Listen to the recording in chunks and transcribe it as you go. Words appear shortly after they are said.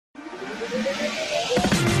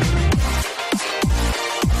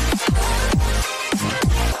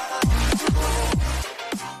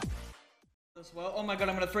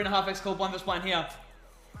9.5x call blind that's blind here.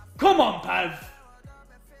 Come on, Pav!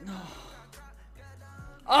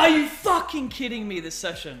 Are you fucking kidding me this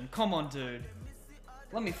session? Come on, dude.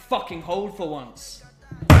 Let me fucking hold for once.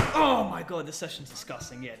 Oh my god, this session's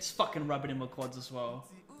disgusting. Yeah, just fucking rub it in my quads as well.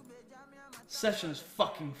 Session is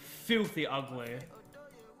fucking filthy ugly.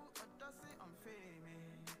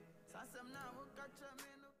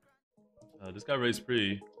 This guy raised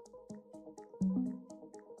pre.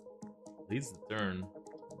 Leads the turn.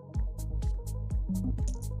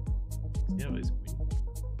 Yeah, ace queen.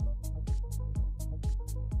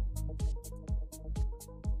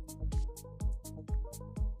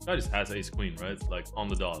 Guy just has ace queen, right? It's like on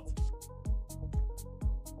the dot.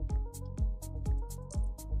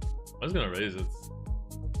 I was gonna raise it.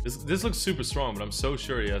 This looks super strong, but I'm so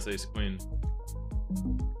sure he has ace queen.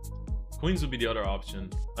 Queens would be the other option.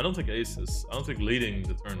 I don't think aces. I don't think leading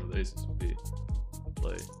the turn with aces would be the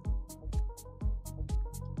play.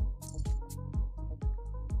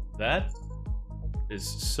 That is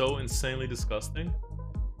so insanely disgusting.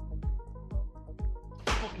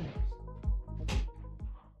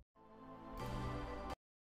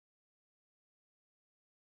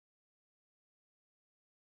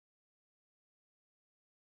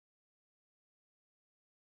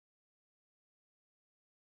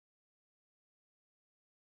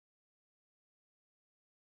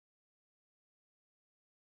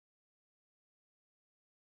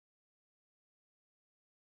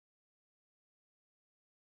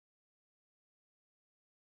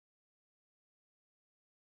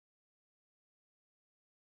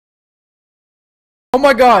 Oh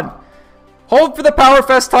my god! Hold for the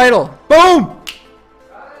Powerfest title! Boom!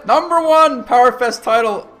 #1 Powerfest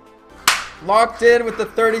title locked in with the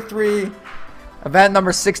 33. Event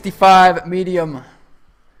number 65, medium.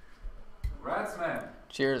 Congrats, man.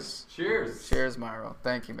 Cheers. Cheers. Cheers, Myro.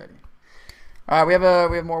 Thank you, Mitty. Alright, we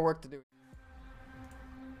have more work to do.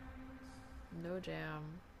 No jam.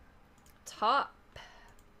 Top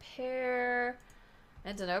pair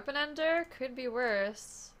and an open ender could be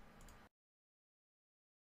worse.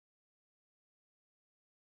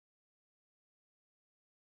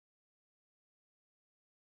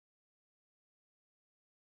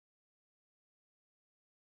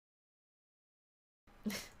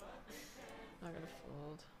 Not gonna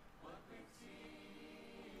fold.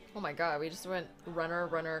 Oh my god, we just went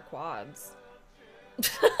runner quads.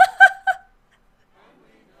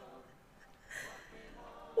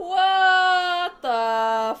 What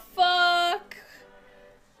the fuck?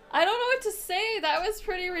 I don't know what to say. That was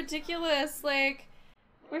pretty ridiculous. Like,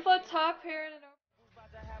 we fought top pair and an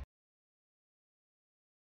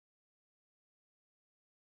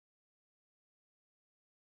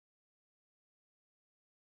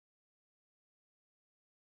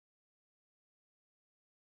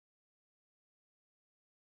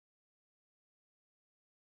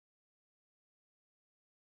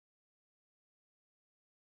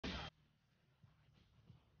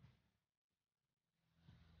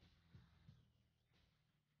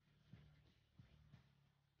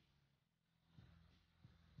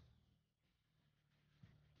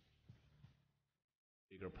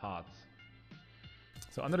bigger pots.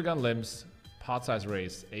 So under the gun limbs, pot size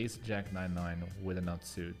raise, ace jack 9-9 with a nut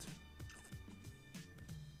suit.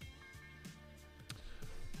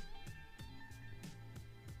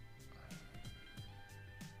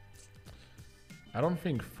 I don't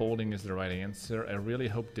think folding is the right answer. I really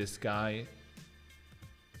hope this guy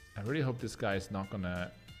is not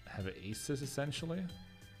gonna have aces essentially.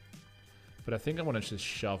 But I think I want to just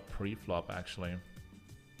shove pre-flop actually.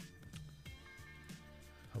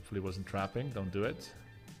 Hopefully it wasn't trapping, don't do it.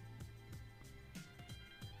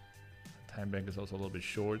 Time bank is also a little bit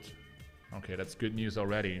short. Okay, that's good news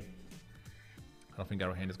already. I don't think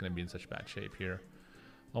our hand is going to be in such bad shape here.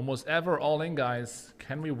 Almost ever all in, guys.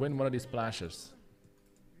 Can we win one of these splashes?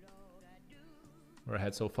 We're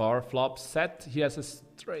ahead so far. Flop set. He has a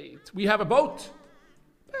straight. We have a boat!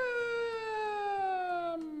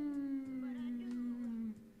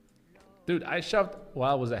 Dude, I shoved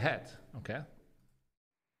while I was ahead. Okay.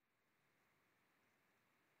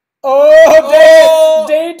 Oh,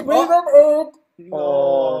 date with an 8.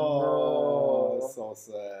 Oh, no. So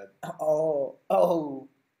sad. Oh.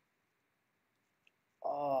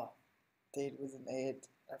 Date with an 8.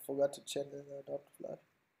 I forgot to check the dot flush.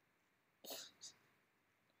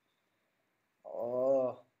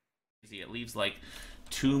 Oh. It leaves like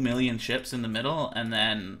 2 million chips in the middle and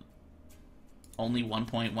then only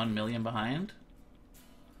 1.1 million behind.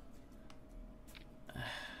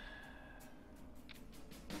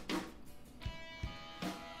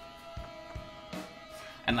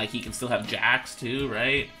 And like he can still have jacks too,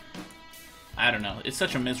 right? I don't know. It's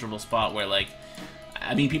such a miserable spot where, like,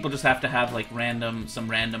 I mean, people just have to have, like, some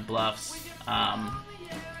random bluffs.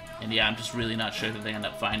 And yeah, I'm just really not sure that they end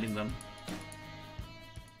up finding them.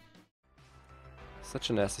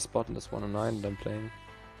 Such a nasty spot in this 109 that I'm playing.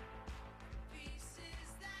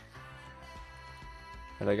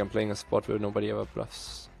 And like I'm playing a spot where nobody ever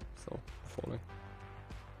bluffs, so falling.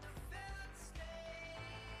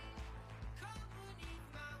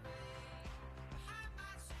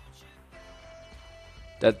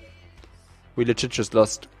 That we legit just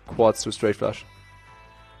lost quads to straight flush.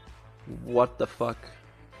 What the fuck?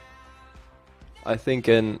 I think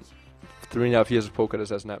in 3.5 years of poker this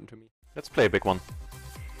hasn't happened to me. Let's play a big one.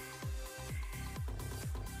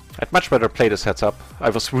 I'd much rather play this heads up. I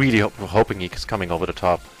was really hoping he's coming over the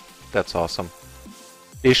top. That's awesome.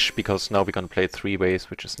 Ish, because now we're gonna play 3 ways,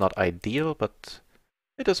 which is not ideal, but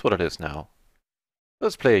it is what it is now.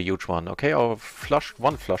 Let's play a huge one, okay? Our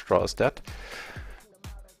one flush draw is dead.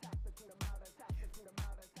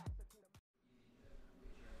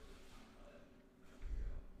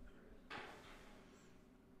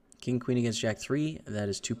 King Queen against Jack 3. That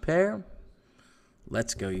is 2 pair.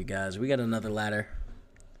 Let's go, you guys. We got another ladder.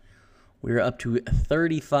 We're up to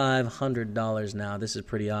 $3,500 now. This is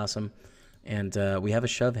pretty awesome. And we have a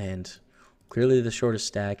shove hand. Clearly the shortest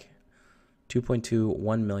stack. 2.2,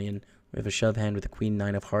 1 million. We have a shove hand with the Queen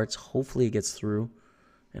 9 of hearts. Hopefully it gets through.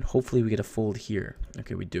 And hopefully we get a fold here.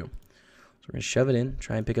 Okay, we do. So we're going to shove it in.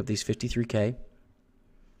 Try and pick up these 53K.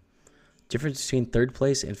 Difference between 3rd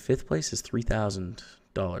place and 5th place is $3,000.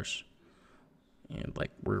 And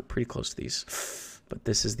like we're pretty close to these, but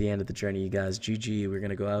this is the end of the journey, you guys. GG. We're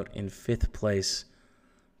gonna go out in 5th place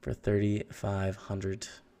for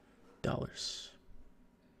 $3,500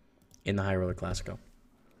 in the High Roller Classico.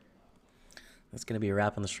 That's gonna be a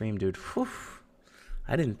wrap on the stream, dude. Whew.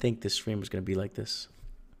 I didn't think this stream was gonna be like this.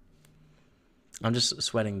 I'm just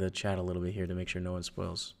sweating the chat a little bit here to make sure no one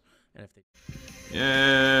spoils. And if they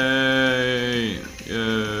Yay!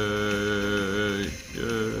 Yay!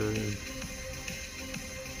 Yay!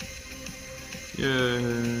 Yay! Yay!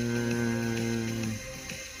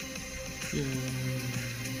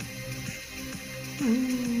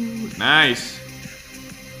 Ooh, nice!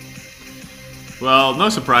 Well, no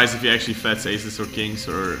surprise if he actually fats aces or kings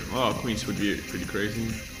or, well, queens would be pretty crazy.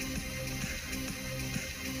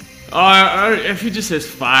 Or if he just has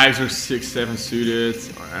 5s or 6, 7 suited,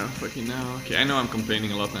 or I don't fucking know. Okay, I know I'm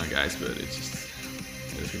complaining a lot now, guys, but it's just,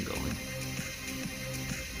 it's been going.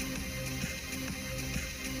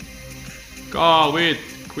 Call with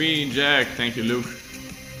Queen Jack. Thank you, Luke.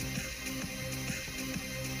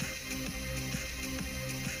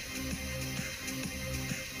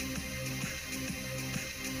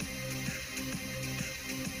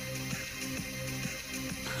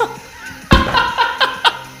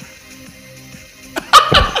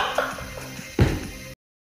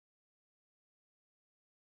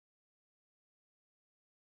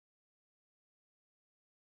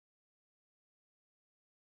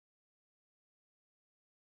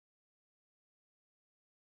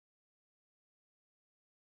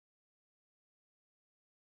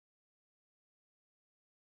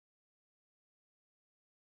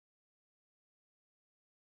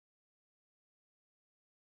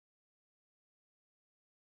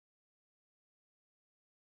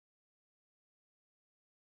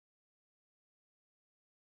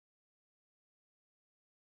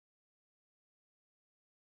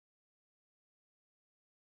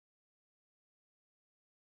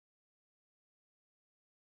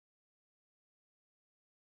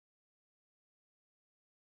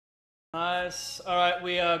 Nice. Alright,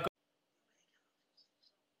 we are...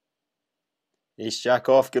 Ace Jack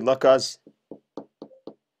off. Good luck, guys.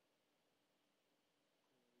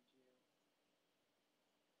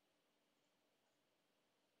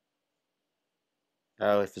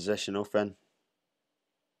 Early position open.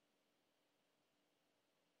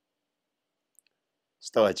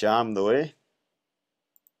 Still a jam though, eh?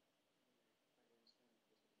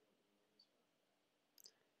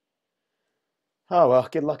 Oh well,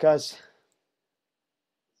 good luck, guys.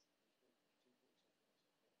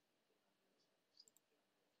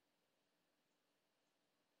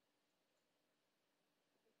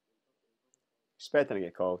 Expecting to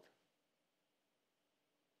get called.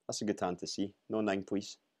 That's a good hand to see. No 9,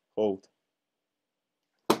 please. Hold.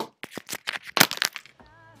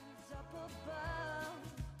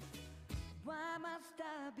 Why must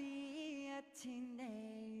I be a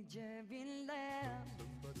teenager in love?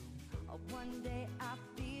 One day I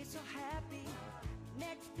feel so happy,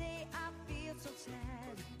 next day I feel so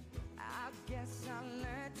sad. I guess I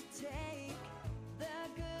learned to take the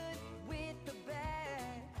good with the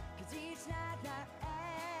bad, 'cause each night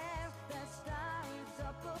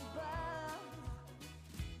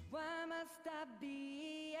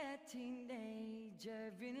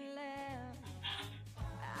teenager in love.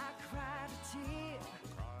 I cried a tear,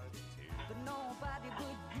 but nobody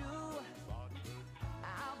but you.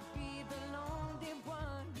 I'll be the lonely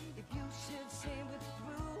one if you should say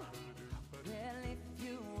we're through. Well, if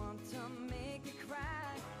you want to make me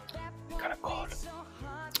cry, that won't be so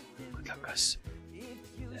hard to do. Good luck, guys.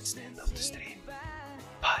 That's the end of the stream.